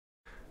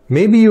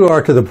Maybe you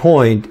are to the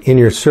point in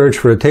your search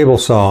for a table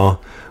saw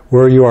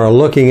where you are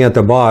looking at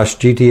the Bosch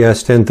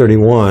GTS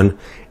 1031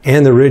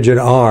 and the Ridgid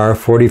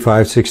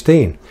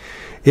R4516.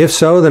 If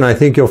so, then I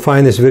think you'll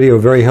find this video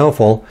very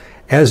helpful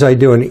as I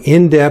do an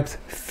in-depth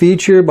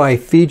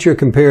feature-by-feature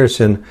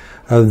comparison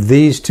of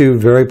these two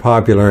very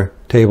popular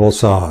table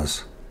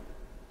saws.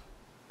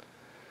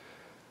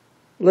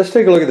 Let's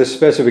take a look at the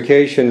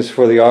specifications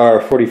for the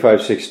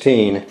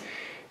R4516.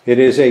 It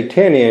is a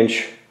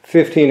 10-inch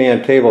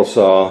 15-amp table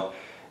saw.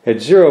 At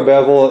zero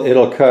bevel,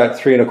 it'll cut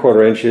 3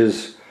 1/4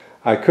 inches.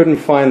 I couldn't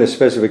find the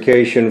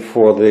specification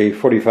for the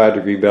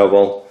 45-degree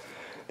bevel.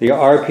 The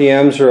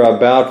RPMs are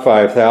about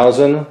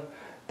 5,000.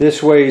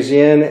 This weighs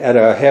in at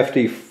a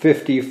hefty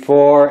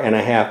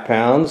 54.5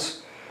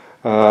 pounds.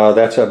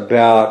 That's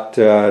about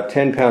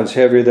 10 pounds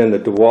heavier than the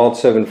DeWalt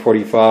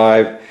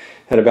 745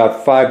 and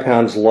about 5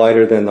 pounds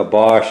lighter than the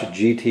Bosch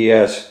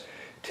GTS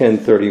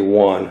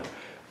 1031.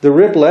 The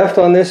rip left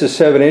on this is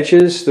 7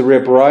 inches. The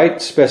rip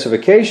right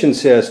specification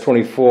says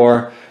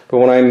 24, but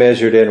when I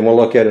measured it, and we'll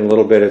look at it in a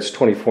little bit, it's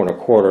 24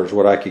 1/4 is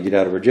what I could get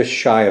out of it, just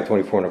shy of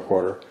 24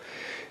 1/4.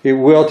 It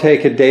will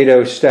take a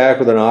dado stack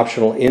with an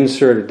optional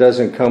insert. It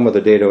doesn't come with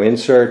a dado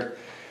insert.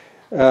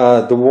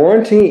 The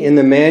warranty in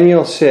the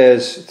manual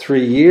says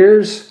 3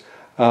 years.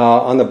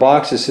 On the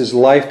box it says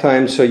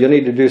lifetime, so you'll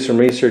need to do some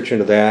research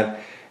into that.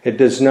 It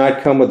does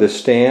not come with a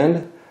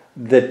stand.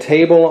 The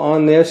table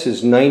on this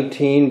is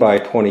 19 by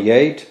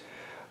 28.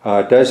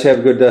 It does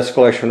have good dust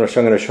collection, which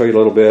I'm going to show you a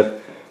little bit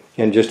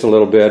in just a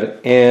little bit.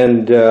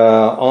 And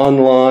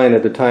online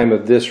at the time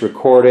of this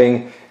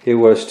recording, it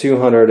was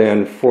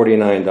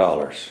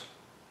 $249.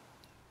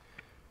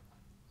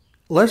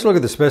 Let's look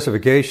at the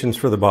specifications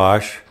for the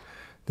Bosch.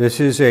 This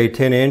is a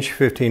 10-inch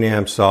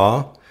 15-amp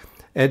saw.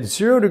 At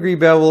 0-degree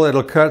bevel,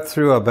 it'll cut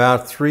through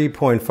about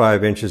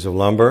 3.5 inches of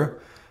lumber.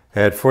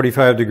 At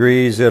 45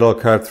 degrees, it'll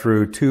cut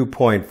through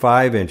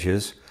 2.5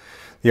 inches.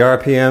 The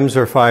RPMs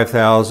are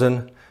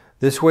 5,000.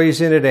 This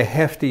weighs in at a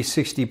hefty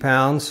 60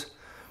 pounds.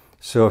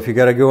 So if you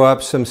got to go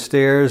up some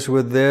stairs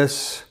with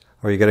this,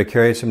 or you got to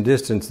carry it some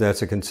distance,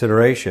 that's a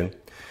consideration.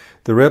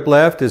 The rip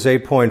left is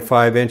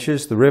 8.5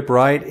 inches. The rip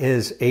right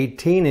is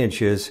 18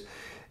 inches.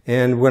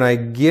 And when I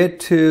get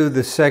to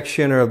the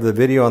section of the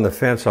video on the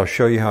fence, I'll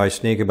show you how I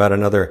sneak about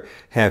another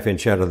 ½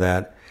 inch out of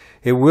that.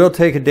 It will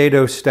take a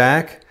dado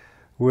stack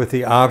with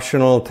the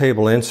optional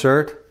table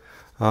insert.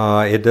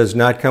 It does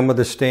not come with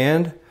a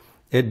stand.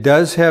 It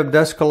does have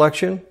dust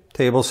collection.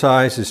 Table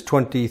size is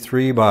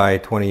 23 by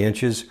 20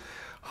 inches.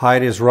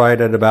 Height is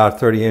right at about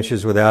 30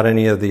 inches without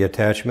any of the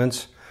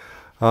attachments.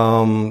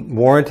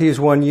 Warranty is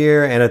 1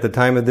 year, and at the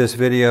time of this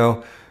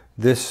video,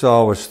 this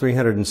saw was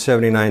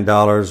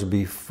 $379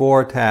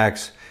 before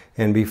tax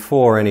and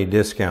before any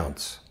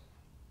discounts.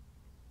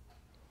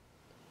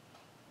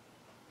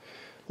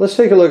 Let's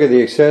take a look at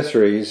the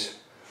accessories.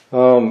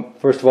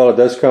 First of all, it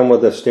does come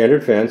with a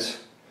standard fence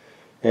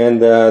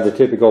and the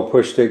typical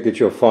push stick that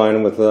you'll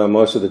find with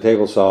most of the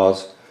table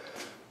saws.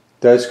 It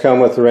does come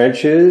with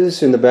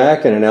wrenches in the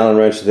back and an Allen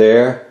wrench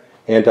there,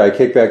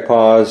 anti-kickback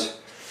paws,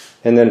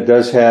 and then it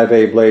does have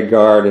a blade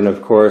guard, and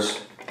of course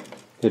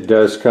it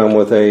does come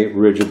with a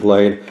Ridgid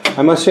blade.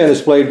 I must say on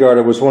this blade guard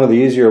it was one of the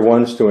easier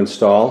ones to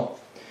install.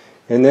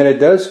 And then it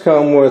does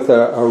come with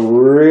a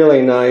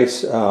really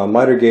nice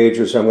miter gauge,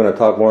 which I'm going to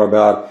talk more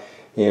about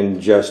in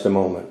just a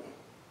moment.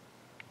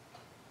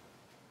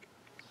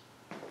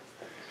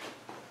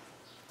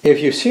 If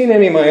you've seen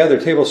any of my other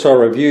table saw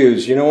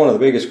reviews, you know one of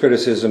the biggest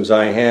criticisms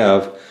I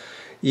have,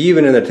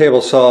 even in the table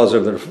saws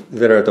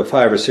that are at the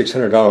 $500 or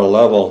 $600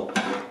 level,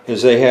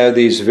 is they have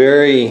these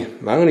very,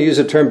 I'm going to use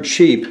the term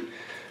cheap,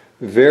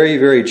 very,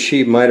 very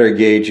cheap miter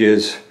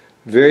gauges,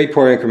 very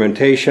poor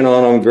incrementation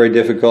on them, very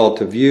difficult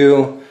to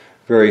view,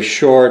 very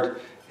short,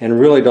 and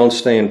really don't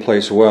stay in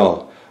place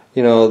well.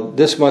 You know,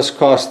 this must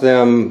cost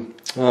them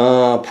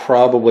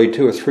probably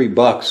 $2 or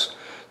 $3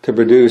 to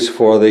produce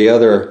for the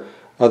other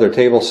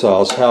table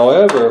saws.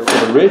 However,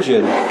 for the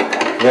Ridgid,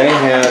 they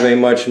have a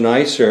much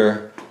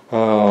nicer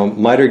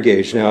miter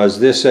gauge. Now, is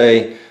this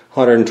a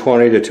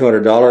 $120 to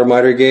 $200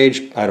 miter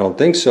gauge? I don't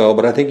think so,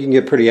 but I think you can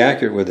get pretty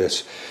accurate with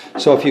this.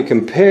 So if you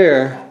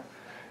compare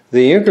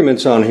the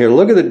increments on here,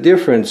 look at the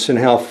difference in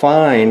how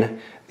fine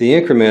the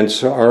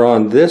increments are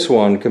on this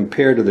one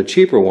compared to the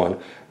cheaper one,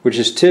 which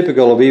is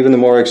typical of even the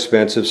more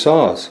expensive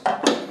saws.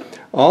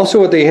 Also,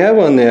 what they have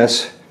on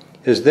this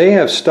is they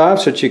have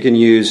stops that you can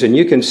use, and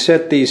you can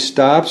set these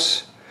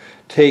stops.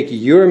 Take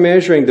your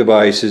measuring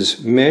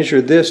devices, measure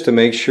this to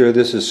make sure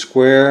this is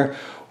square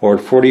or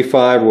at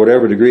 45 or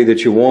whatever degree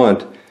that you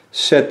want.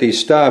 Set these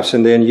stops,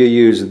 and then you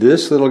use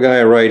this little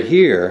guy right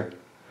here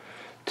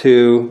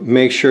to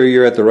make sure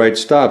you're at the right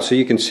stop. So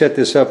you can set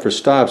this up for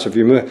stops, if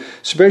you're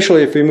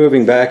especially if you're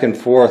moving back and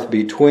forth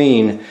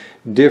between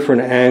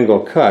different angle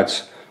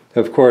cuts.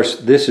 Of course,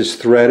 this is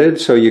threaded,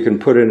 so you can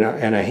put it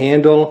in a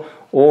handle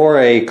or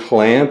a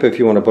clamp if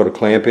you want to put a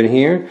clamp in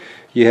here.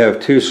 You have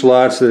 2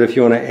 slots that if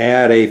you want to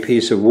add a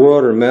piece of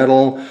wood or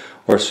metal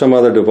or some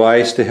other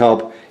device to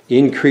help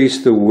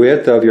increase the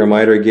width of your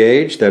miter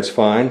gauge, that's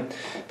fine.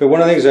 But one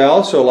of the things I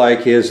also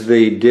like is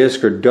the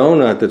disc or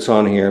donut that's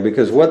on here,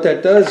 because what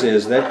that does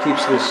is that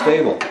keeps this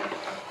stable.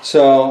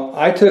 So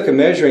I took a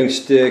measuring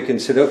stick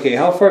and said, okay,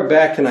 how far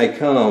back can I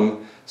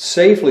come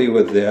safely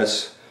with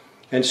this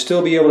and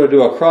still be able to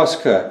do a cross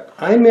cut?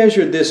 I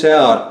measured this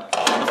out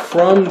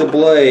from the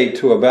blade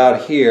to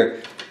about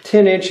here,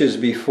 10 inches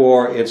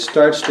before it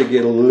starts to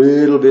get a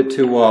little bit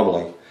too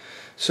wobbly.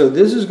 So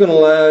this is going to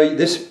allow you,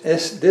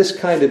 this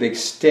kind of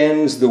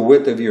extends the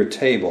width of your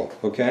table,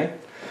 okay?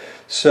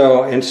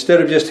 So instead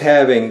of just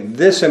having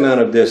this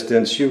amount of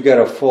distance, you've got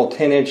a full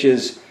 10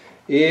 inches.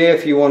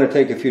 If you want to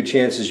take a few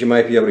chances, you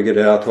might be able to get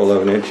it out to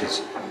 11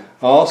 inches.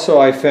 Also,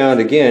 I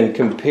found, again,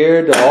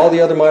 compared to all the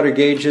other miter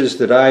gauges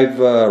that I've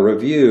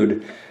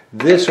reviewed,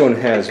 this one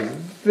has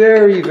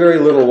very, very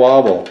little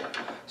wobble.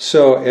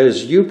 So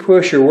as you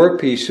push your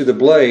workpiece through the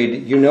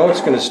blade, you know it's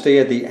going to stay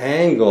at the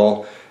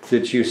angle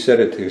that you set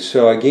it to.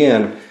 So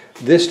again,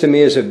 this to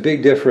me is a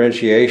big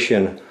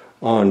differentiation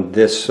on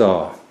this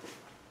saw.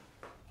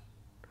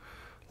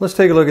 Let's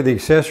take a look at the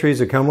accessories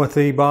that come with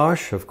the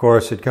Bosch. Of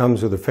course, it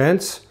comes with a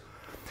fence.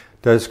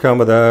 Does come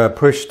with a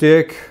push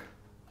stick,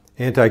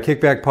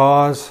 anti-kickback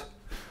pause.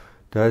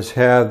 Does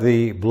have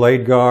the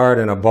blade guard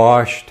and a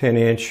Bosch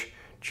 10-inch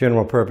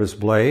general purpose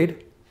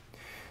blade.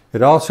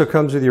 It also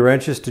comes with your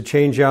wrenches to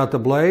change out the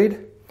blade.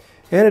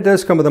 And it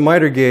does come with a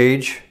miter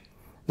gauge.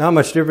 Not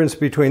much difference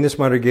between this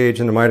miter gauge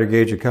and the miter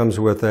gauge that comes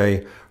with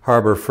a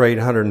Harbor Freight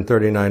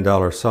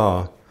 $139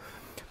 saw.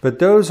 But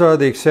those are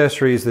the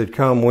accessories that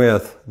come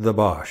with the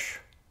Bosch.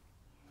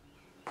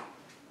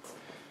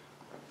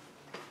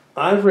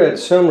 I've read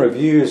some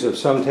reviews of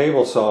some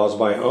table saws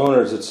by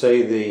owners that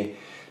say the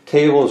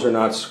tables are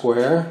not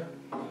square.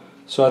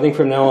 So I think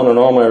from now on in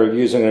all my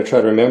reviews I'm going to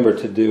try to remember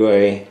to do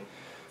a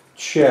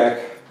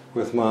check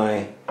with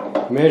my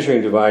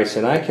measuring device,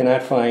 and I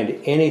cannot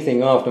find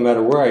anything off no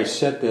matter where I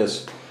set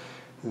this.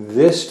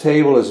 This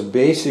table is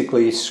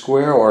basically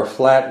square or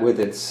flat with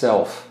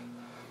itself.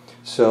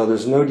 So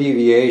there's no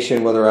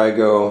deviation whether I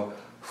go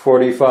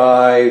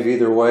 45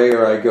 either way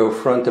or I go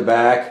front to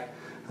back.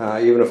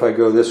 Even if I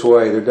go this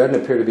way, there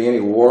doesn't appear to be any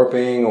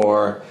warping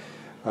or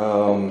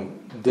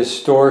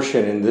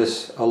distortion in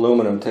this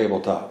aluminum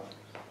tabletop.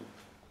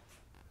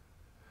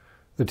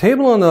 The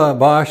table on the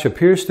Bosch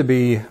appears to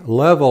be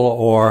level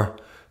or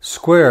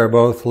square,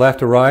 both left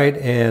to right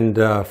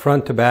and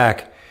front to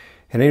back.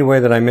 And any way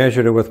that I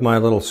measured it with my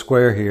little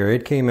square here,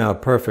 it came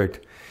out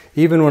perfect.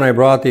 Even when I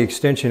brought the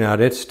extension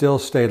out, it still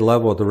stayed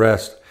level with the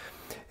rest.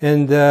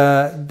 And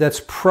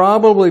that's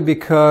probably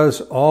because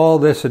all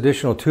this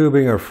additional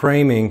tubing or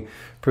framing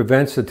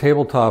prevents the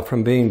tabletop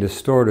from being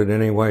distorted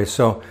in any way.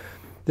 So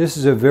this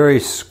is a very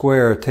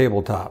square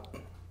tabletop.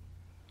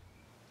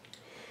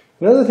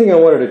 Another thing I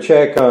wanted to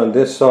check on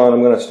this saw, and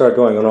I'm going to start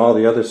doing on all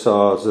the other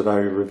saws that I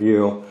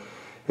review,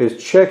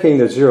 is checking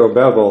the zero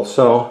bevel.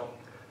 So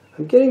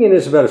I'm getting in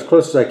this about as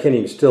close as I can.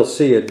 You can still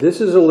see it.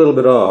 This is a little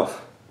bit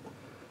off.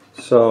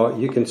 So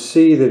you can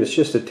see that it's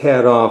just a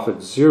tad off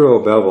at zero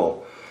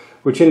bevel,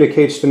 which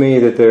indicates to me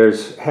that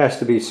has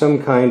to be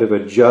some kind of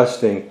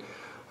adjusting,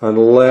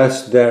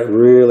 unless that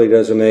really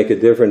doesn't make a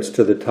difference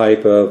to the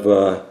type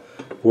of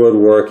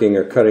woodworking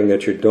or cutting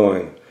that you're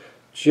doing.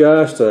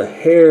 Just a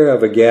hair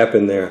of a gap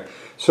in there.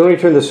 So when we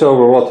turn this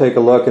over, we'll take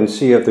a look and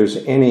see if there's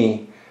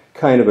any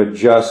kind of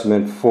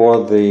adjustment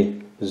for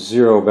the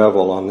zero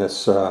bevel on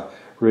this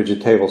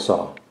Ridgid table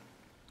saw.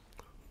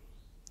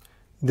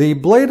 The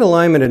blade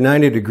alignment at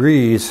 90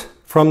 degrees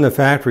from the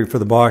factory for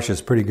the Bosch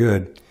is pretty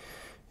good.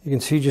 You can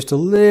see just a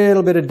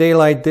little bit of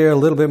daylight there, a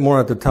little bit more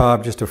at the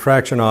top, just a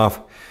fraction off.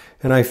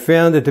 And I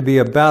found it to be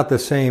about the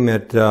same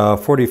at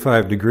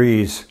 45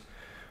 degrees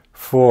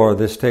for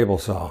this table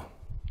saw.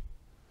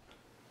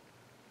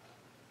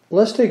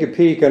 Let's take a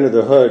peek under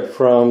the hood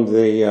from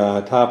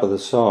the top of the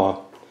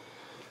saw.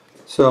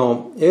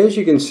 So as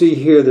you can see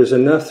here, there's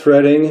enough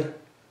threading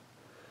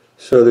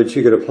so that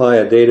you could apply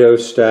a dado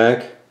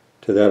stack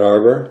to that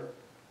arbor.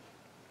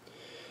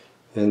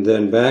 And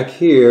then back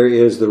here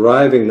is the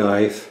riving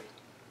knife.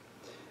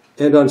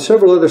 And on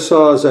several other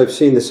saws I've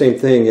seen the same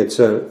thing. It's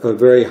a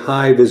very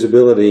high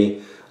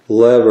visibility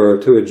lever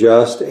to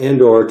adjust and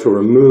or to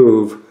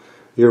remove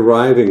your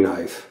riving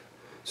knife.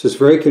 So it's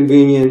very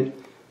convenient.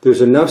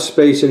 There's enough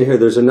space in here,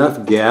 there's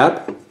enough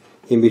gap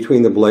in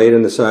between the blade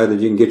and the side that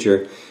you can get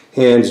your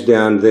hands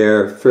down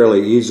there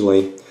fairly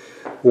easily.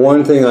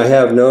 One thing I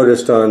have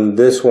noticed on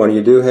this one,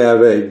 you do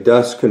have a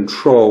dust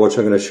control, which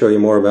I'm going to show you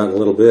more about in a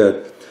little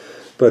bit.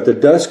 But the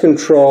dust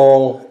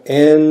control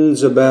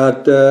ends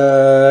about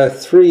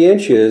 3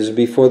 inches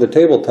before the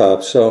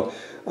tabletop. So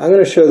I'm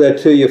going to show that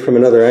to you from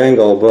another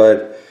angle,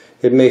 but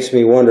it makes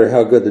me wonder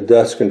how good the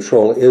dust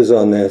control is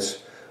on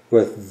this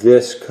with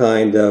this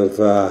kind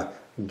of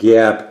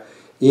gap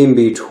in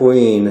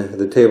between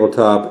the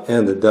tabletop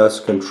and the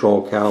dust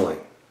control cowling.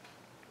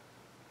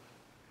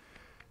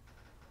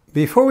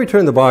 Before we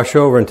turn the Bosch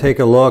over and take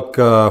a look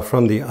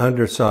from the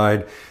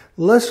underside,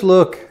 let's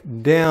look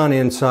down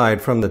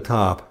inside from the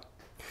top.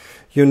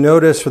 You'll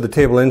notice for the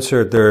table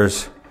insert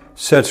there's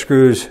set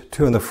screws,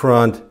 2 in the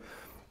front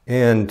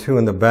and 2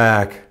 in the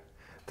back.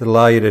 that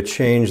allow you to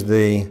change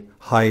the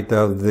height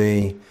of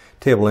the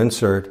table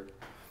insert.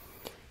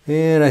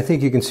 And I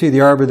think you can see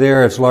the arbor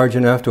there. It's large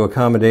enough to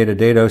accommodate a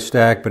dado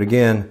stack, but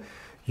again,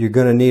 you're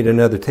going to need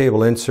another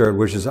table insert,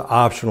 which is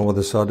optional with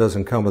the saw. It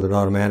doesn't come with it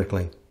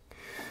automatically.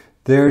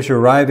 There's your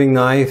riving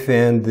knife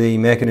and the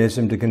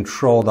mechanism to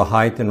control the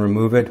height and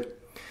remove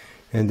it.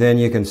 And then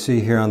you can see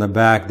here on the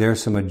back,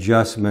 there's some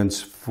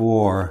adjustments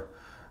for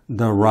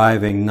the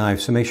riving knife.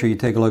 So make sure you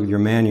take a look at your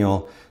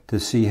manual to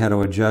see how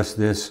to adjust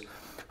this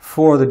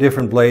for the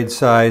different blade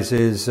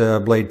sizes,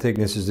 blade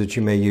thicknesses that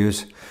you may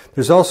use.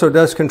 There's also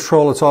dust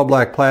control. It's all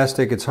black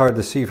plastic. It's hard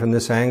to see from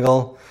this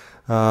angle,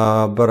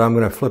 but I'm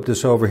going to flip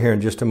this over here in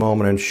just a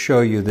moment and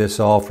show you this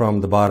all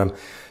from the bottom.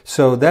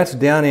 So that's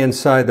down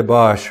inside the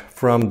Bosch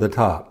from the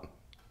top.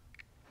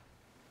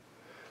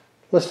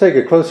 Let's take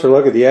a closer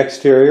look at the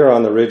exterior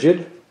on the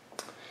Ridgid.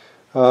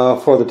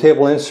 For the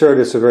table insert,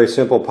 it's a very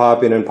simple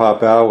pop in and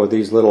pop out with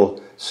these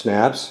little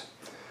snaps.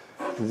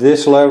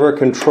 This lever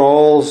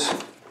controls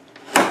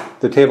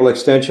the table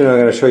extension. I'm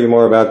going to show you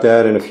more about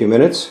that in a few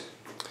minutes.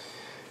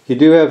 You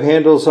do have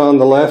handles on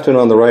the left and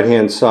on the right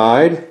hand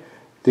side.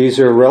 These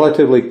are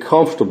relatively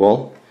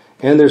comfortable,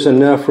 and there's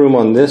enough room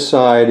on this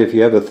side. If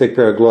you have a thick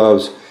pair of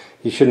gloves,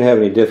 you shouldn't have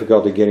any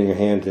difficulty getting your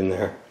hand in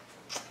there.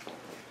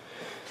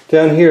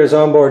 Down here is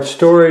onboard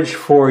storage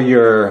for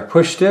your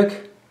push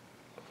stick,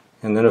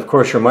 and then of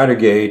course your miter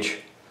gauge.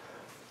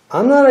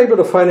 I'm not able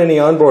to find any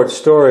onboard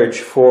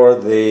storage for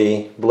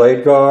the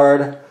blade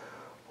guard,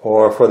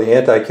 or for the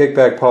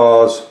anti-kickback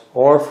pause,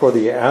 or for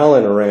the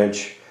Allen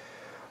wrench.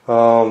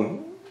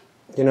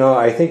 You know,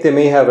 I think they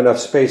may have enough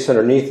space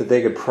underneath that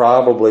they could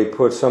probably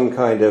put some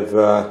kind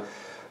of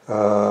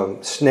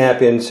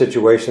snap-in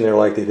situation there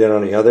like they did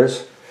on the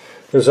others.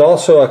 There's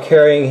also a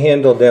carrying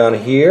handle down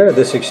here.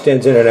 This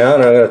extends in and out,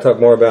 and I'm going to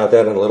talk more about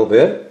that in a little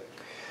bit.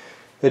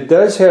 It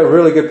does have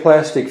really good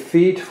plastic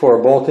feet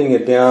for bolting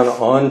it down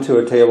onto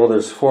a table.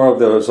 There's 4 of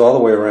those all the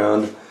way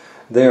around.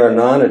 They are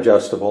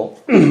non-adjustable.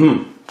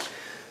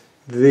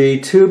 The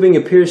tubing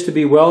appears to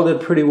be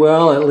welded pretty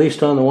well, at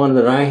least on the one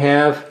that I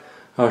have.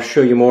 I'll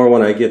show you more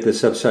when I get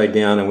this upside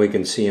down and we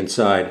can see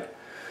inside.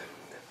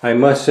 I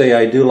must say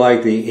I do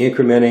like the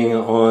incrementing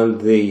on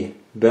the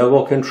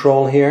bevel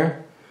control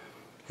here.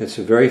 It's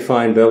a very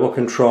fine bevel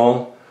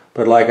control,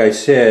 but like I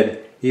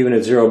said, even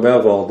at zero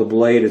bevel, the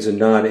blade is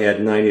not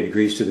at 90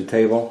 degrees to the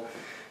table.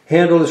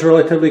 Handle is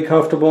relatively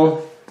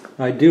comfortable.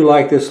 I do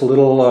like this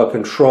little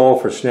control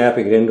for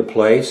snapping it into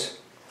place.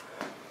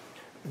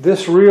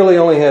 This really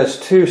only has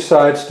 2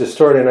 sides to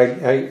store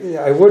it in.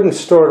 I wouldn't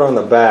store it on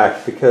the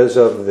back because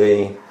of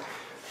the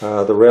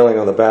railing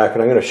on the back,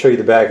 and I'm going to show you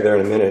the back there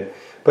in a minute.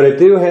 But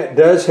it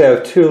does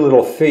have 2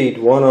 little feet,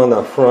 one on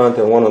the front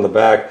and one on the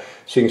back,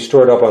 so you can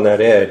store it up on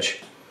that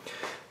edge.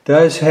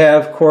 Does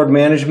have cord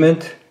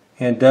management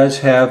and does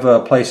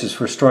have places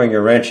for storing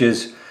your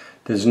wrenches.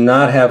 Does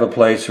not have a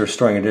place for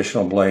storing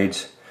additional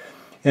blades.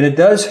 And it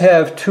does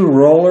have 2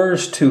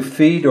 rollers, 2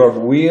 feet or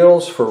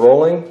wheels for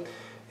rolling.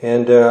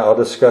 And I'll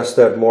discuss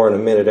that more in a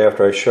minute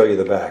after I show you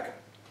the back.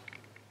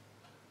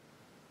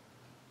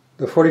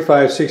 The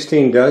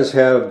 4516 does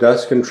have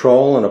dust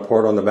control and a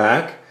port on the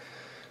back.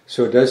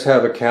 So it does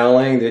have a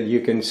cowling that you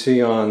can see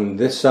on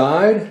this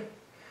side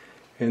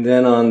and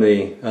then on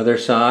the other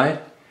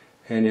side.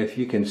 And if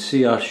you can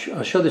see, I'll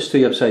show this to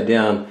you upside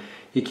down.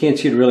 You can't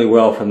see it really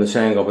well from this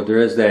angle, but there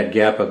is that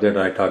gap up there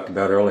that I talked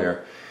about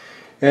earlier.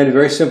 And a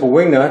very simple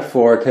wing nut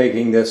for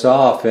taking this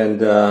off and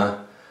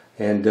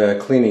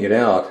cleaning it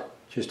out.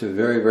 Just a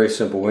very, very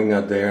simple wing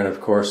nut there, and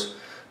of course,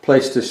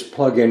 place to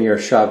plug in your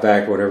shop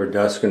vac, whatever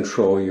dust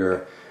control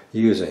you're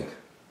using.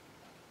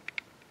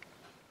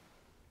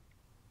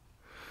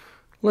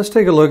 Let's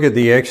take a look at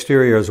the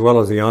exterior as well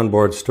as the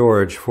onboard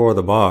storage for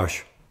the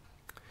Bosch.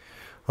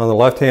 On the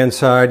left-hand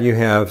side, you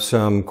have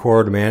some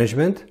cord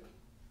management,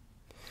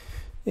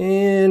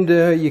 and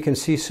you can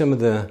see some of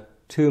the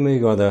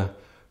tubing or the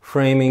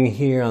framing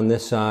here on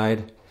this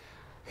side.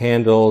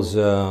 Handles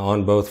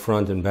on both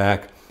front and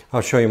back. I'll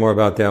show you more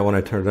about that when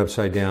I turn it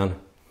upside down.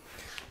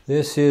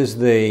 This is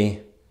the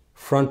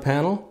front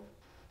panel,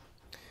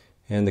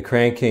 and the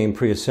crank came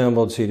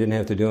pre-assembled, so you didn't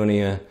have to do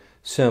any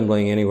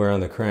assembling anywhere on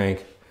the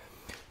crank.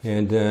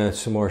 And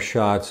some more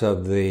shots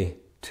of the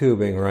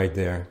tubing right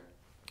there.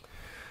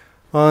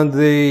 On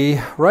the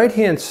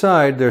right-hand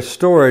side, there's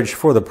storage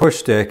for the push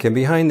stick, and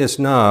behind this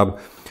knob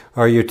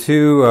are your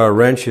 2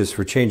 wrenches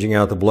for changing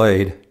out the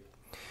blade.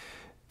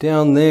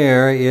 Down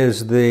there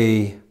is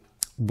the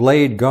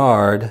blade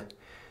guard.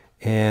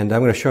 And I'm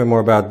going to show you more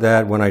about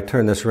that when I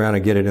turn this around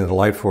and get it in the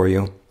light for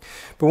you.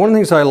 But one of the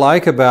things I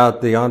like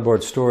about the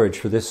onboard storage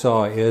for this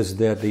saw is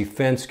that the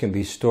fence can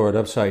be stored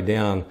upside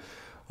down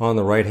on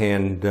the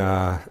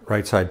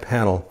right side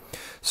panel.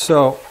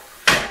 So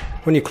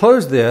when you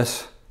close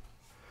this,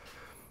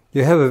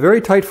 you have a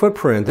very tight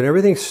footprint and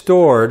everything's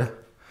stored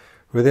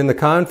within the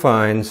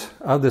confines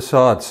of the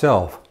saw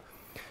itself.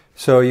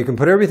 So you can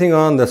put everything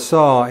on the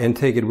saw and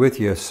take it with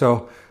you.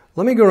 So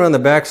let me go around the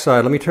back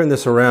side. Let me turn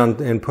this around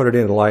and put it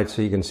in the light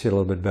so you can see it a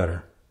little bit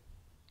better.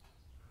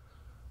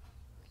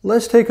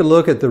 Let's take a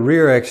look at the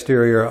rear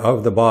exterior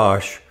of the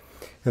Bosch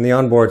and the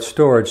onboard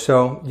storage.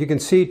 So you can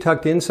see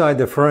tucked inside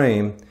the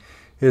frame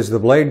is the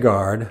blade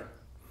guard,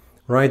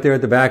 right there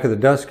at the back of the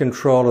dust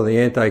control or the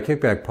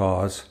anti-kickback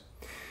pause.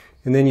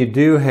 And then you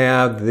do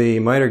have the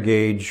miter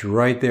gauge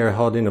right there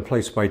held into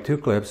place by two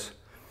clips.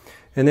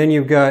 And then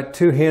you've got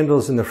two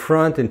handles in the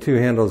front and two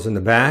handles in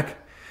the back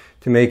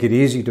to make it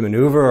easy to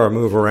maneuver or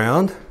move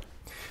around.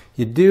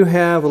 You do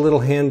have a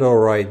little handle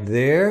right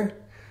there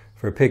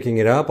for picking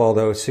it up,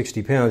 although it's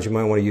 60 pounds, you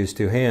might want to use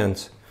two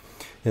hands.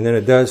 And then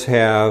it does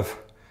have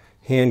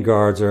hand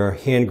guards or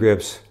hand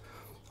grips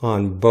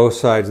on both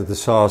sides of the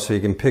saw so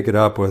you can pick it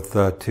up with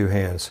two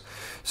hands.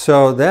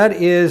 So that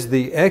is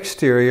the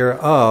exterior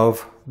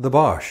of the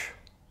Bosch.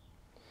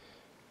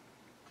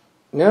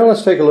 Now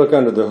let's take a look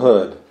under the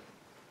hood.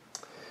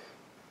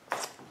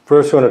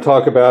 First I want to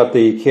talk about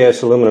the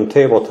cast aluminum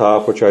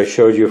tabletop, which I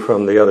showed you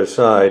from the other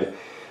side,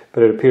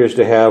 but it appears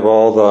to have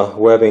all the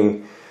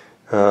webbing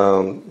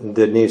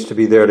that needs to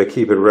be there to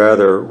keep it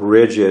rather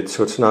rigid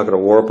so it's not going to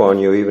warp on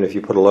you even if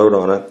you put a load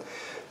on it.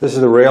 This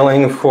is the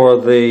railing for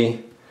the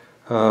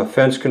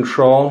fence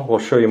control. We'll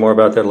show you more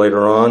about that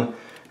later on.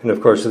 And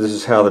of course this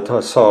is how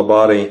the saw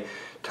body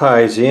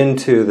ties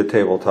into the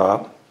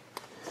tabletop.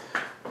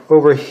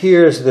 Over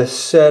here is the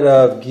set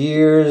of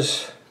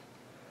gears.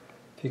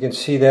 If you can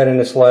see that in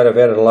this light, I've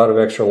added a lot of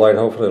extra light.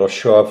 Hopefully it'll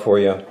show up for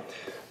you.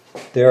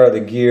 There are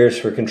the gears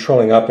for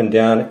controlling up and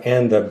down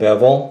and the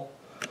bevel.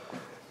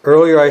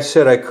 Earlier I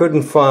said I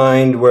couldn't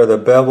find where the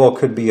bevel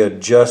could be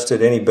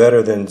adjusted any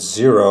better than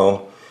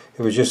 0.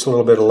 It was just a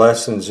little bit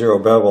less than 0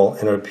 bevel,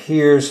 and it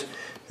appears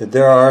that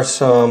there are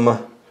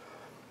some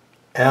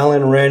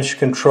Allen wrench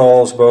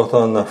controls both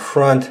on the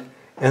front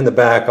and the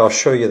back. I'll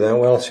show you them.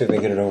 Well, let's see if we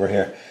can get it over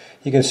here.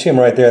 You can see them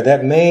right there.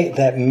 That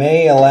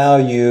may allow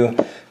you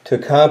to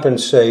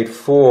compensate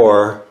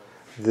for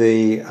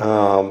the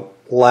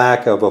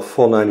lack of a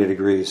full 90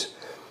 degrees.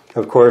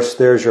 Of course,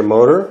 there's your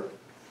motor.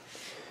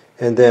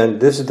 And then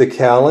this is the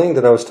cowling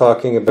that I was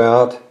talking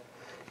about.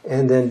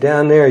 And then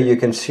down there you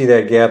can see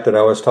that gap that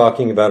I was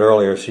talking about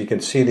earlier. So you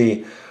can see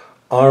the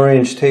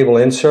orange table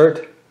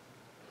insert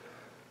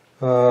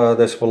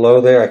that's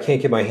below there. I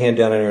can't get my hand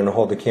down in there and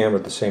hold the camera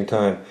at the same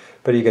time.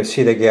 But you can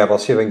see the gap. I'll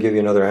see if I can give you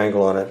another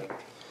angle on it.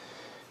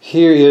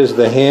 Here is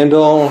the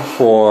handle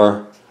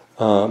for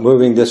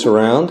moving this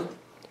around.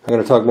 I'm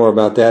going to talk more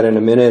about that in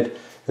a minute,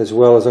 as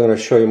well as I'm going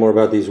to show you more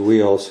about these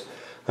wheels.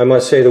 I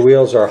must say the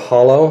wheels are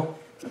hollow.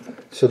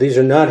 So these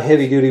are not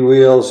heavy-duty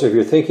wheels. If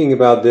you're thinking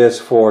about this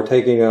for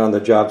taking it on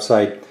the job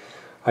site,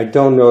 I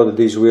don't know that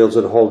these wheels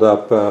would hold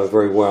up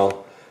very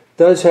well. It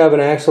does have an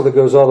axle that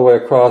goes all the way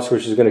across,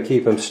 which is going to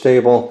keep them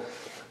stable.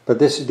 But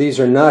these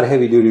are not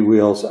heavy-duty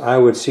wheels. I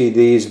would see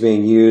these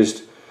being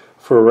used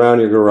for around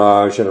your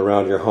garage and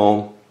around your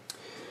home.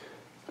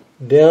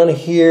 Down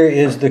here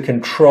is the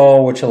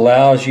control, which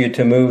allows you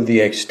to move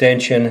the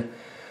extension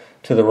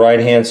to the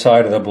right-hand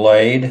side of the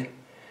blade.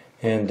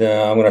 And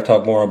I'm going to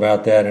talk more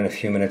about that in a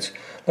few minutes.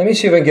 Let me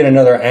see if I can get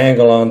another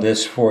angle on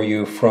this for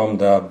you from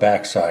the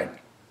back side.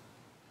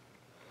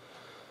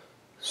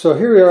 So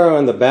here we are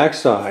on the back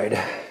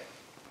side.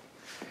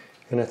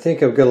 And I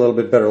think I've got a little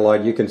bit better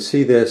light. You can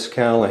see this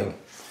cowling.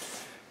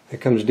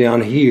 It comes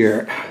down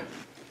here.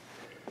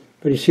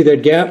 But you see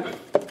that gap?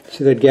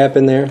 See that gap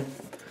in there?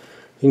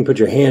 You can put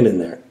your hand in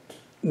there.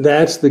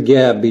 That's the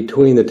gap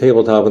between the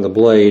tabletop and the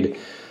blade.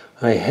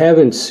 I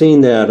haven't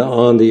seen that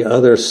on the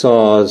other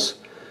saws.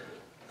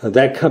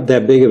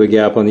 That big of a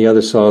gap on the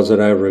other saws that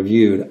I've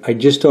reviewed. I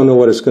just don't know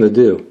what it's going to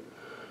do.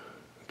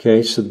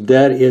 Okay, so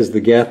that is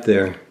the gap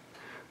there.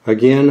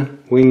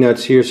 Again, wing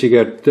nuts here, so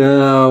you got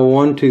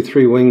 1, 2,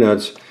 3 wing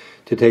nuts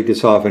to take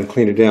this off and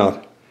clean it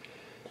out.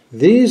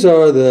 These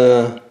are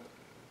the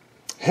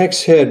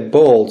hex head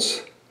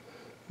bolts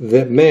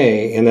that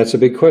may, and that's a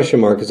big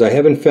question mark because I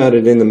haven't found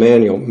it in the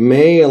manual,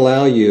 may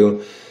allow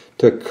you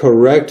to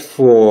correct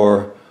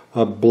for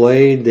a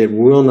blade that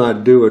will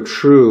not do a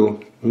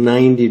true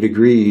 90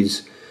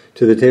 degrees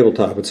to the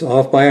tabletop. It's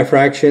off by a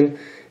fraction.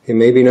 It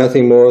may be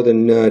nothing more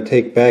than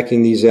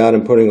backing these out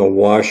and putting a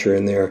washer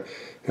in there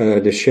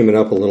to shim it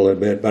up a little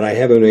bit, but I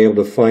haven't been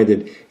able to find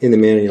it in the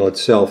manual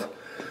itself.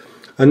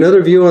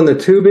 Another view on the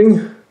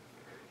tubing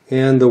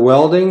and the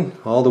welding.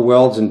 All the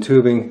welds and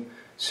tubing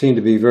seem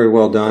to be very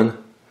well done.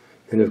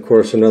 And of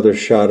course another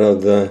shot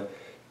of the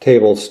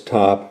table's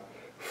top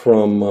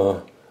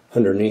from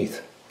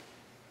underneath.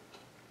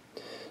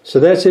 So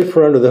that's it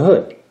for under the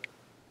hood.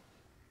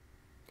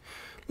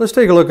 Let's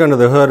take a look under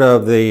the hood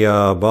of the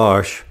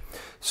Bosch.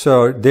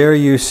 So there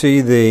you see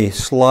the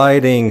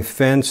sliding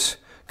fence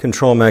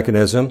control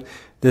mechanism.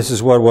 This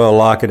is what will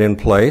lock it in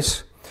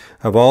place.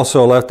 I've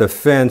also left the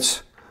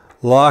fence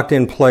locked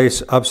in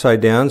place upside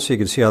down so you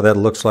can see how that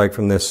looks like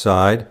from this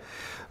side.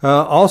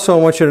 Also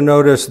I want you to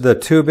notice the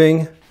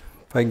tubing.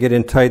 If I get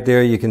in tight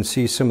there you can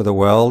see some of the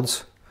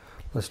welds.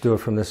 Let's do it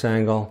from this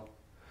angle.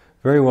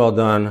 Very well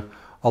done.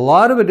 A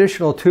lot of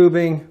additional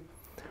tubing,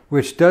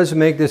 which does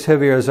make this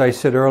heavier. As I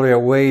said earlier, it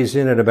weighs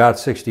in at about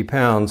 60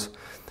 pounds.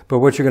 But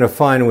what you're going to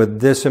find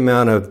with this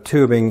amount of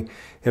tubing,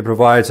 it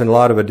provides a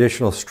lot of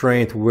additional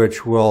strength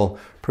which will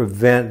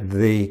prevent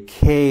the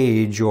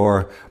cage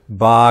or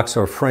box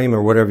or frame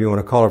or whatever you want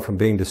to call it from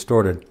being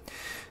distorted.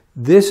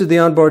 This is the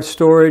onboard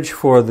storage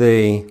for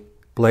the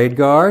blade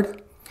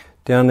guard.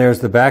 Down there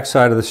is the back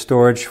side of the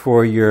storage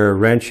for your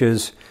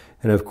wrenches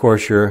and of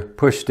course your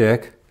push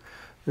stick.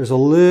 There's a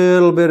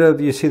little bit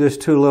of, you see there's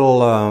two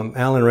little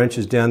Allen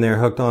wrenches down there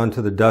hooked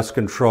onto the dust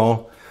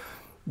control.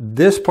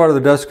 This part of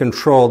the dust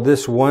control,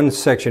 this one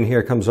section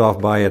here comes off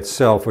by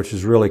itself, which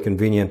is really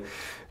convenient.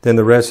 Then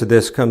the rest of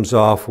this comes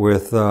off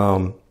with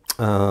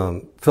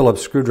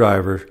Phillips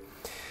screwdriver.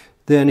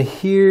 Then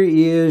here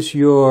is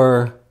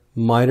your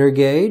miter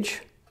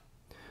gauge.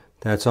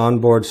 That's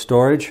onboard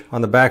storage.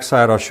 On the back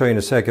side, I'll show you in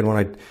a second when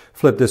I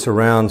flip this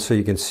around so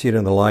you can see it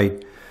in the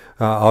light.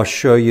 I'll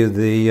show you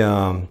the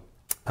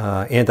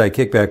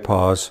anti-kickback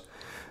pause.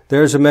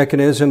 There's a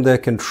mechanism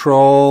that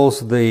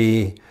controls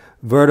the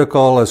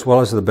vertical as well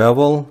as the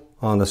bevel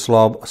on the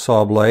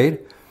saw blade.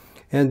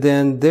 And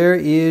then there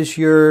is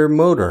your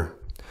motor.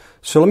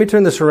 So let me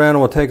turn this around and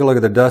we'll take a look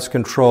at the dust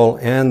control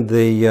and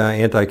the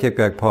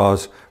anti-kickback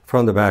pause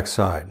from the back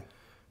side.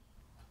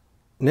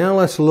 Now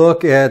let's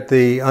look at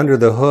the under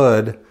the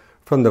hood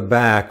from the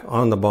back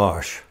on the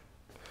Bosch.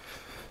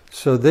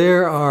 So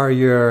there are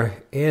your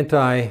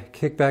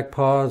anti-kickback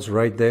pause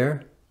right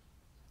there.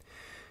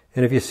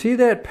 And if you see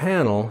that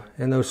panel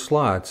and those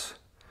slots,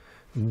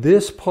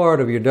 this part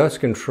of your dust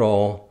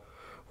control,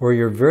 where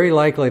you're very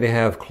likely to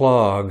have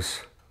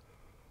clogs,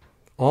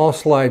 all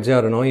slides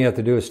out, and all you have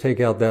to do is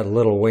take out that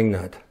little wing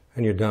nut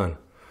and you're done.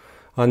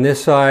 On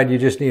this side, you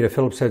just need a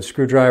Phillips head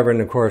screwdriver, and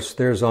of course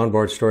there's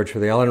onboard storage for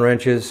the Allen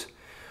wrenches.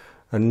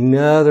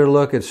 Another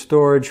look at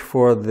storage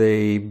for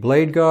the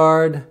blade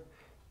guard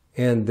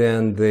and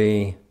then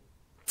the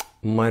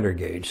miter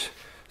gauge.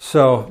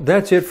 So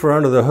that's it for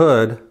under the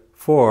hood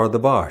for the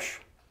Bosch.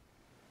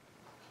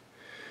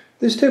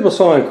 This table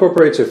saw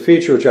incorporates a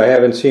feature which I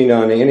haven't seen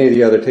on any of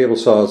the other table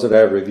saws that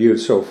I've reviewed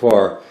so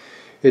far.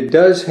 It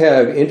does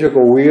have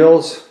integral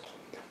wheels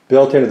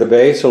built into the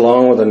base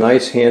along with a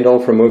nice handle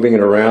for moving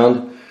it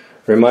around.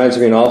 Reminds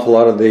me an awful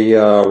lot of the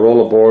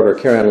rollerboard or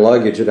carry-on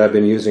luggage that I've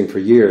been using for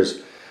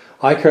years.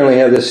 I currently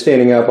have this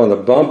standing up on the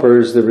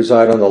bumpers that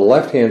reside on the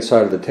left-hand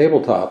side of the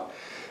tabletop.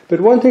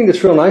 But one thing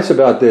that's real nice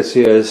about this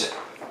is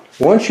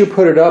once you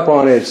put it up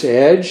on its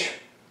edge,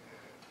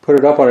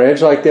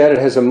 like that, it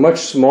has a much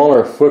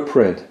smaller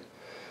footprint.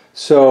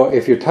 So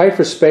if you're tight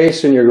for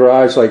space in your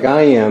garage like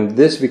I am,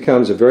 this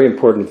becomes a very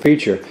important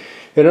feature.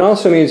 It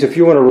also means if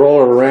you want to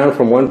roll it around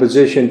from one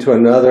position to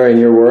another in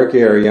your work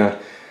area,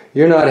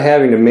 you're not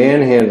having to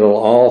manhandle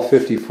all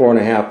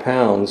 54.5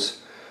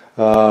 pounds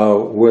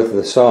with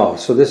the saw.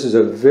 So this is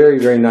a very,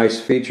 very nice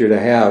feature to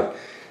have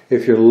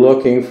if you're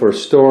looking for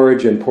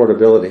storage and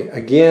portability.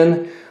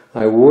 Again,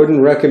 I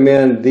wouldn't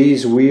recommend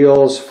these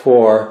wheels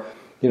for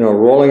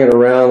rolling it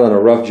around on a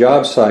rough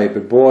job site,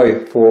 but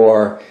boy,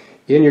 for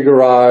in your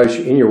garage,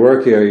 in your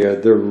work area,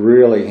 they're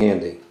really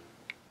handy.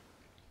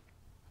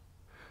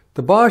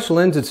 The Bosch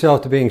lends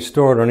itself to being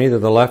stored on either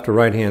the left or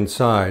right hand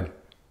side.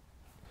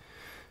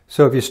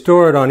 So if you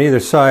store it on either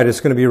side,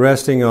 it's going to be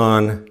resting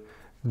on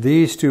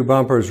these two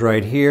bumpers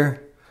right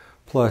here,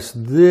 plus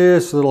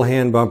this little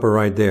hand bumper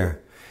right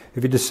there.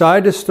 If you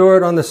decide to store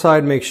it on the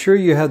side, make sure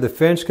you have the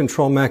fence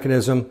control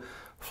mechanism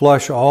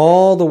flush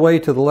all the way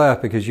to the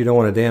left because you don't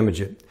want to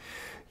damage it.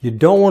 You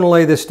don't want to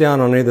lay this down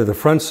on either the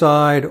front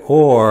side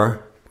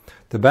or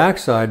the back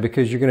side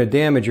because you're going to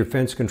damage your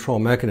fence control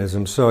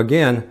mechanism. So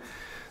again,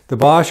 the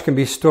Bosch can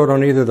be stored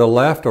on either the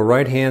left or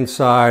right hand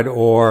side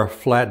or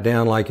flat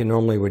down like you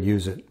normally would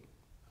use it.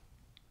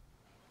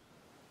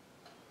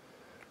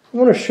 I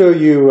want to show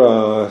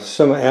you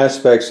some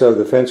aspects of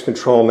the fence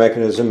control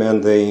mechanism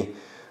and the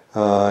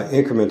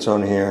increments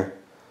on here.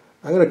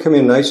 I'm going to come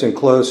in nice and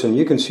close, and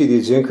you can see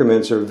these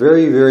increments are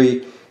very,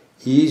 very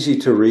easy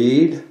to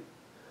read.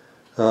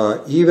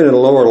 Even in a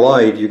lower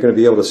light, you're going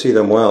to be able to see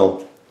them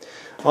well.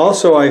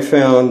 Also, I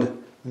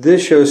found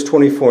this shows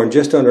 24 and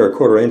just under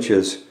 1/4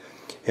 inches.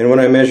 And when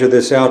I measure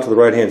this out to the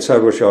right-hand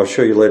side, which I'll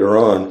show you later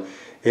on,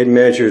 it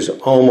measures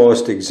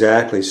almost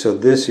exactly. So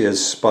this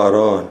is spot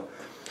on.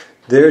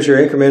 There's your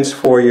increments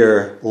for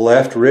your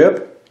left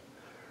rip,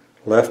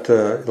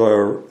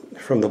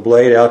 from the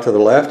blade out to the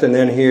left, and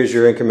then here's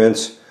your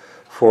increments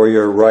for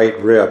your right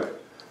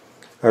rip.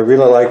 I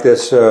really like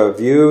this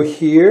view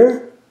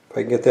here. If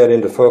I can get that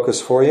into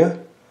focus for you.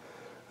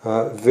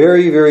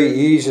 Very, very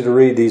easy to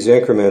read these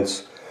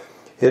increments.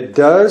 It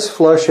does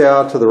flush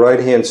out to the right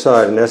hand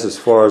side, and that's as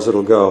far as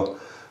it'll go.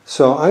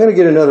 So I'm going to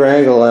get another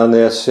angle on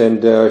this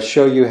and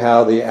show you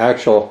how the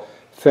actual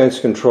fence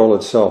control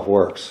itself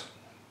works.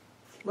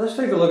 Let's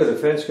take a look at the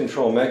fence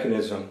control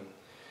mechanism.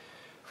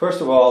 First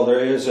of all,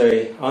 there is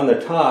on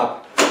the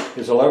top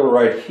is a lever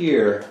right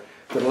here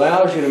that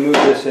allows you to move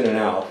this in and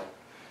out.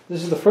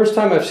 This is the first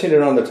time I've seen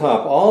it on the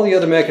top. All the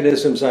other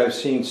mechanisms I've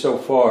seen so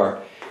far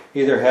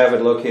either have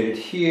it located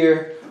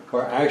here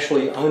or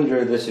actually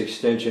under this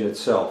extension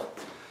itself.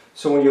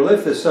 So when you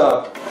lift this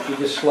up, you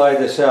just slide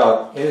this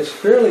out, and it's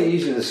fairly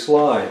easy to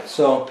slide.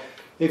 So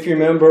if you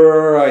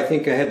remember, I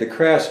think I had the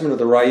Craftsman or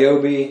the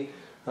Ryobi.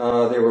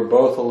 They were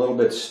both a little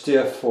bit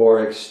stiff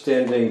for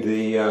extending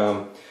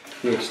the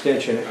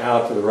extension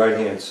out to the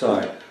right-hand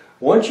side.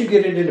 Once you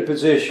get it into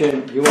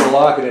position, you want to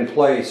lock it in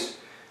place.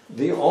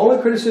 The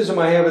only criticism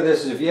I have of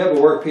this is if you have a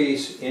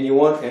workpiece and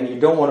you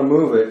don't want to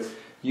move it,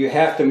 you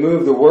have to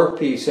move the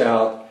workpiece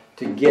out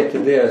to get to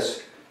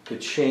this, to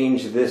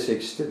change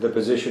this the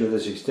position of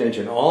this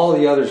extension. All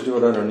the others do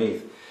it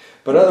underneath.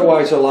 But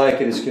otherwise I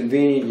like it. It's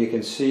convenient. You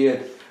can see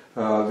it.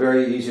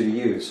 Very easy to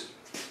use.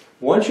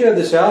 Once you have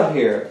this out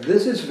here,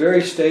 this is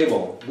very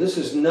stable. This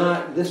is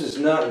not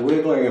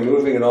wiggling or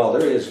moving at all.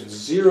 There is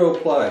zero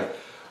play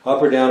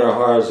up or down or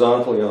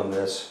horizontally on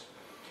this.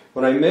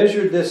 When I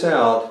measured this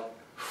out,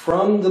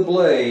 from the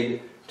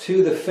blade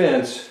to the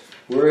fence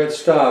where it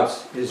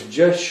stops is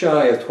just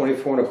shy of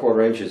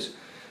 24¼ inches.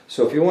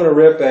 So if you want to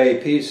rip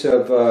a piece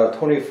of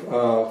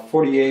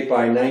 48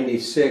 by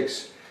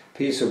 96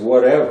 piece of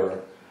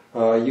whatever,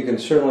 you can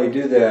certainly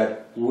do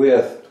that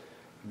with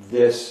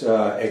this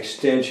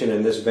extension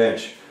and this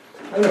bench.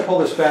 I'm going to pull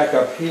this back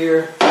up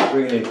here,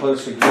 bring it in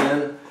close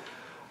again.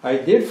 I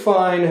did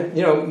find,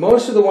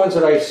 most of the ones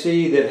that I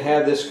see that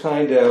have this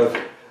kind of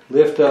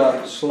lift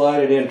up,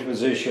 slide it into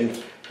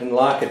position, and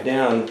lock it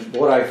down,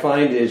 what I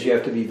find is you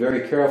have to be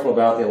very careful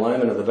about the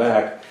alignment of the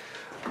back.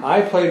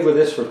 I played with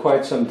this for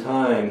quite some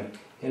time,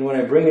 and when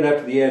I bring it up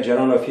to the edge, I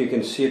don't know if you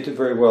can see it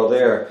very well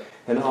there,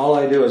 and all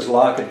I do is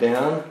lock it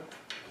down.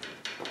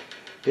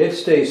 It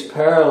stays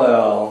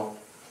parallel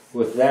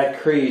with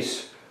that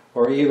crease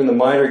or even the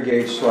miter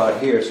gauge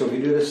slot here. So if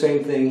you do the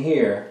same thing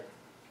here,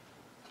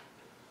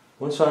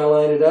 once I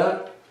line it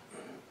up,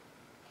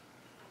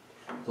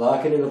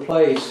 lock it into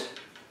place,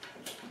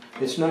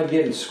 it's not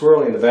getting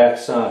squirrely in the back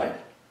side,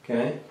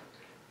 okay?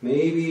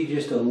 Maybe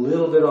just a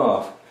little bit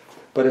off,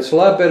 but it's a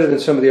lot better than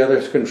some of the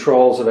other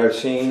controls that I've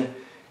seen,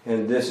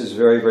 and this is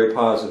very, very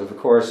positive. Of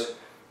course,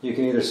 you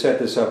can either set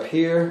this up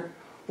here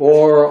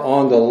or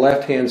on the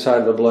left-hand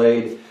side of the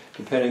blade,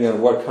 depending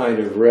on what kind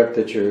of rip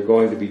that you're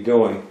going to be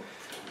doing.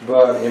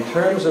 But in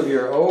terms of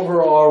your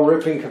overall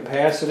ripping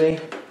capacity,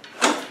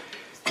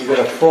 you get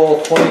a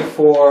full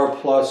 24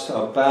 plus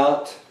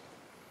about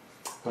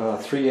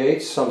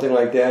 3/8, something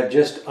like that,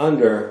 just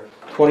under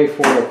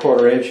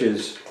 24¼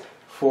 inches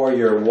for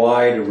your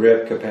wide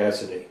rip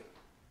capacity.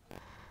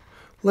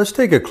 Let's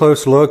take a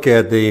close look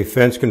at the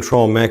fence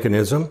control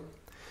mechanism.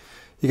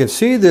 You can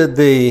see that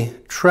the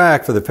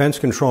track for the fence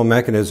control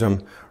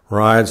mechanism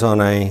rides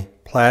on a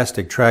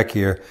plastic track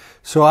here,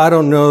 so I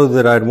don't know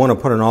that I'd want to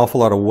put an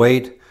awful lot of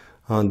weight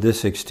on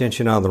this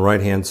extension on the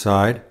right hand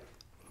side.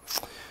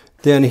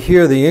 Then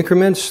here are the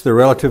increments. They're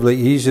relatively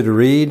easy to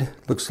read.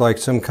 Looks like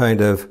some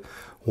kind of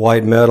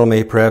white metal,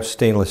 maybe perhaps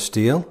stainless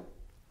steel.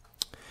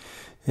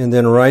 And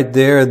then right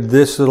there,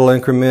 this little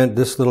increment,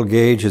 this little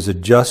gauge is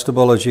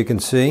adjustable, as you can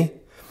see.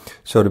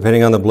 So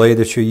depending on the blade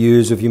that you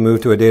use, if you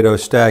move to a dado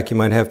stack, you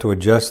might have to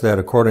adjust that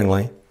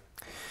accordingly.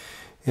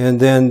 And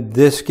then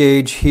this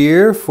gauge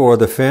here for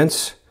the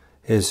fence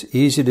is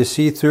easy to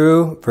see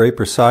through, very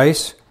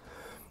precise.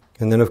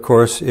 And then of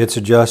course it's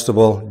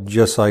adjustable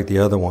just like the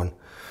other one.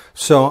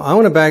 So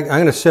I'm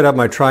going to set up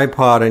my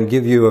tripod and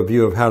give you a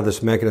view of how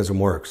this mechanism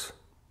works.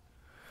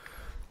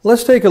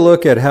 Let's take a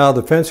look at how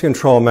the fence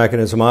control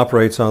mechanism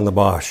operates on the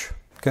Bosch.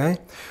 Okay?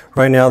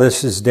 Right now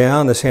this is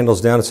down, this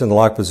handle's down, it's in the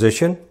lock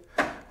position.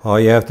 All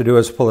you have to do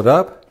is pull it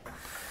up,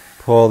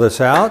 pull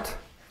this out,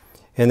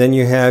 and then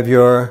you have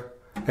your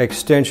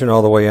extension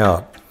all the way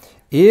out.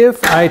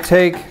 If I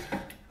take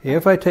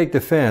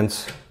the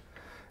fence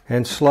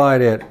and slide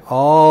it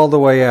all the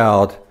way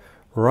out,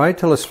 right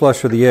till it's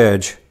flush with the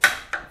edge,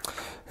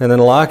 and then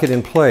lock it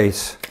in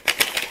place,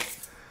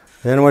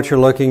 then what you're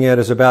looking at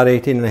is about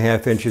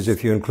 18½ inches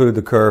if you include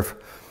the kerf,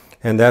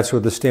 and that's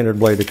with the standard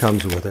blade that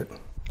comes with it.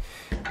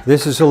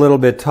 This is a little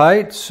bit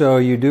tight, so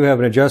you do have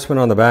an adjustment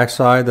on the back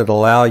side that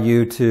allow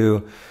you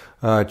to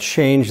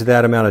change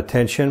that amount of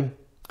tension.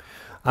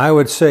 I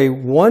would say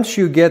once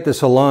you get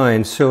this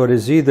aligned so it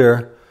is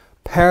either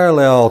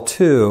parallel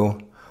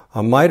to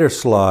a miter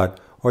slot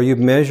or you've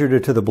measured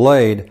it to the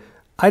blade,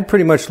 I'd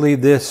pretty much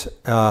leave this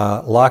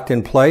locked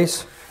in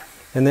place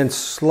and then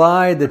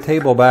slide the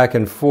table back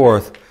and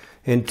forth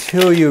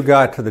until you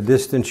got to the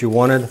distance you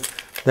wanted.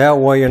 That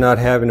way you're not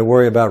having to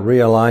worry about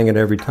realigning it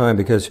every time,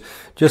 because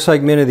just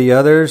like many of the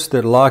others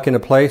that lock into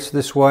place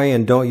this way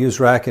and don't use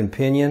rack and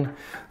pinion,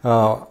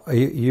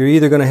 you're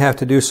either going to have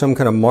to do some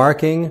kind of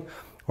marking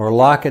or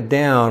lock it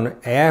down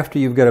after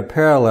you've got a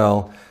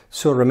parallel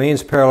so it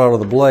remains parallel to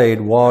the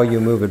blade while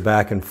you move it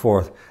back and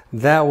forth.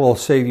 That will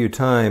save you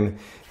time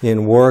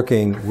in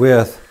working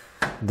with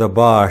the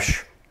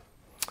Bosch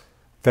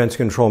fence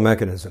control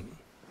mechanism.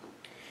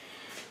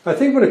 I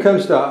think when it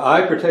comes to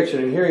eye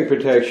protection and hearing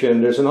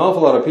protection, there's an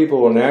awful lot of people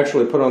who will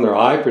naturally put on their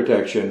eye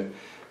protection,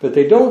 but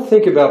they don't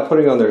think about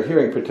putting on their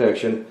hearing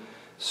protection.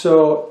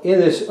 So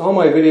in all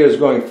my videos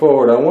going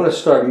forward, I want to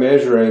start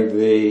measuring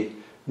the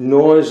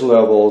noise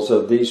levels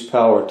of these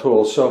power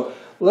tools. So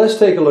let's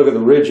take a look at the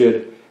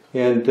Ridgid,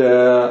 And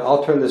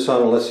I'll turn this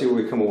on and let's see what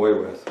we come away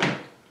with.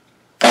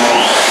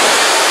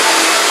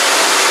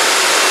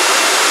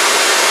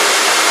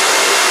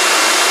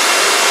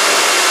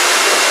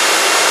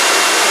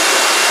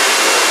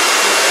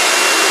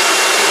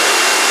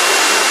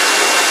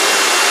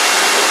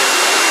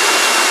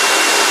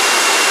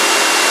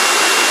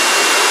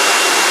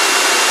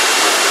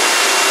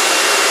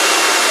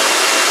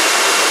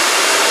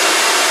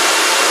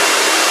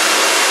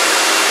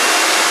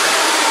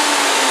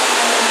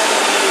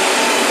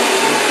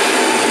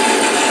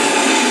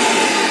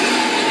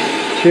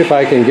 See if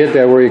I can get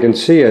that where you can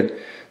see it.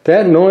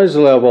 That noise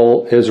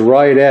level is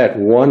right at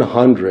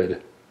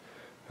 100.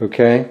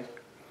 Okay?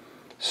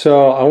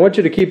 So I want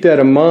you to keep that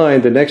in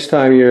mind the next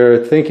time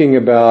you're thinking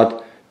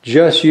about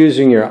just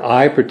using your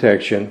eye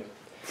protection.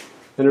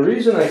 And the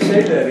reason I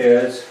say that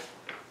is,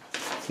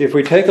 if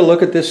we take a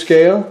look at this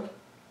scale,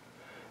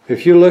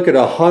 if you look at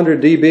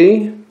 100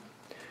 dB,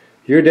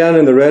 you're down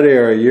in the red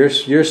area.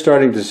 You're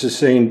starting to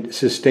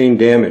sustain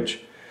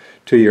damage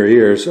to your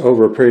ears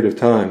over a period of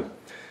time.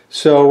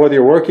 So whether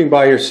you're working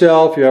by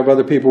yourself, you have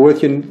other people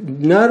with you,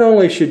 not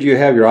only should you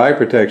have your eye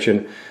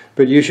protection,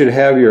 but you should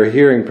have your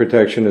hearing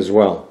protection as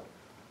well.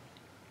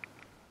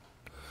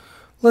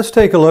 Let's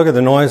take a look at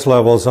the noise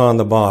levels on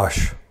the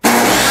Bosch.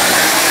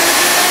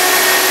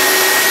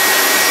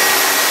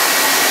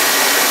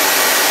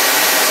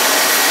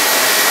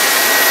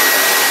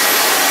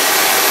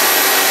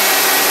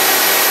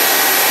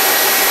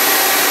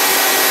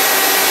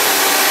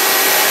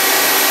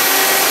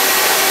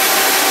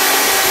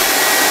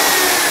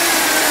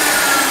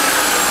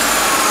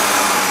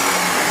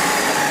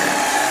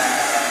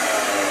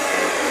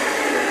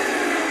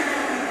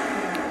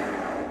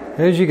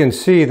 As you can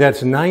see,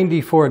 that's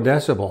 94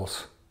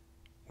 decibels,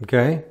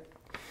 okay?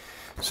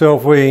 So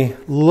if we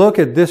look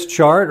at this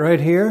chart right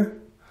here,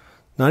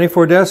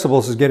 94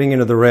 decibels is getting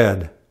into the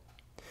red.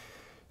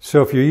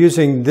 So if you're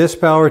using this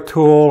power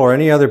tool or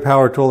any other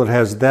power tool that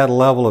has that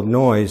level of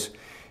noise,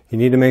 you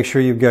need to make sure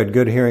you've got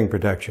good hearing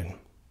protection.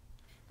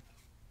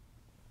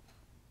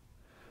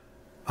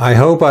 I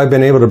hope I've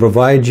been able to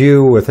provide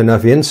you with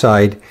enough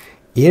insight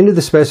into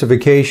the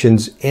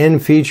specifications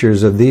and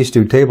features of these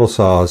two table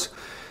saws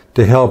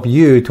to help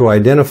you to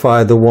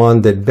identify the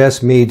one that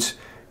best meets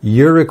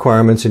your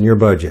requirements and your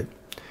budget.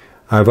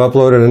 I've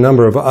uploaded a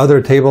number of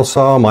other table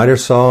saw, miter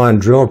saw, and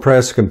drill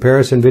press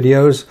comparison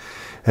videos,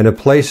 and have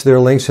placed their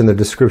links in the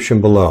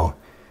description below.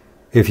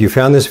 If you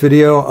found this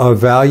video of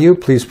value,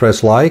 please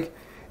press like.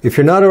 If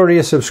you're not already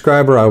a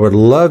subscriber, I would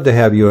love to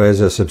have you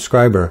as a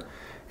subscriber.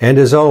 And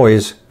as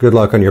always, good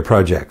luck on your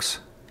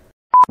projects.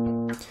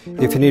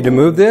 If you need to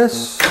move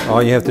this,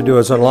 all you have to do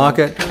is unlock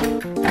it,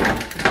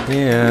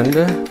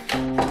 and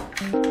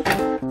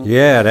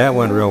yeah, that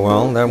went real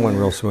well. That went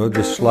real smooth.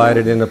 Just slide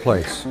it into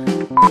place.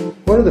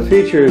 One of the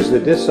features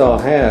that this saw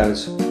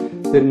has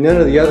that none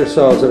of the other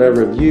saws that I've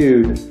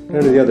reviewed,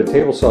 none of the other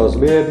table saws,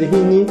 one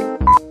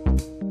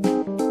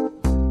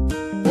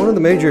of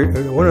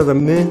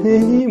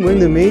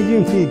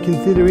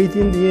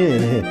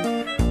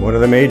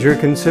the major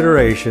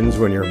considerations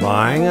when you're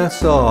buying a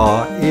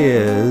saw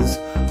is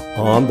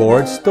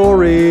onboard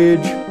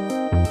storage.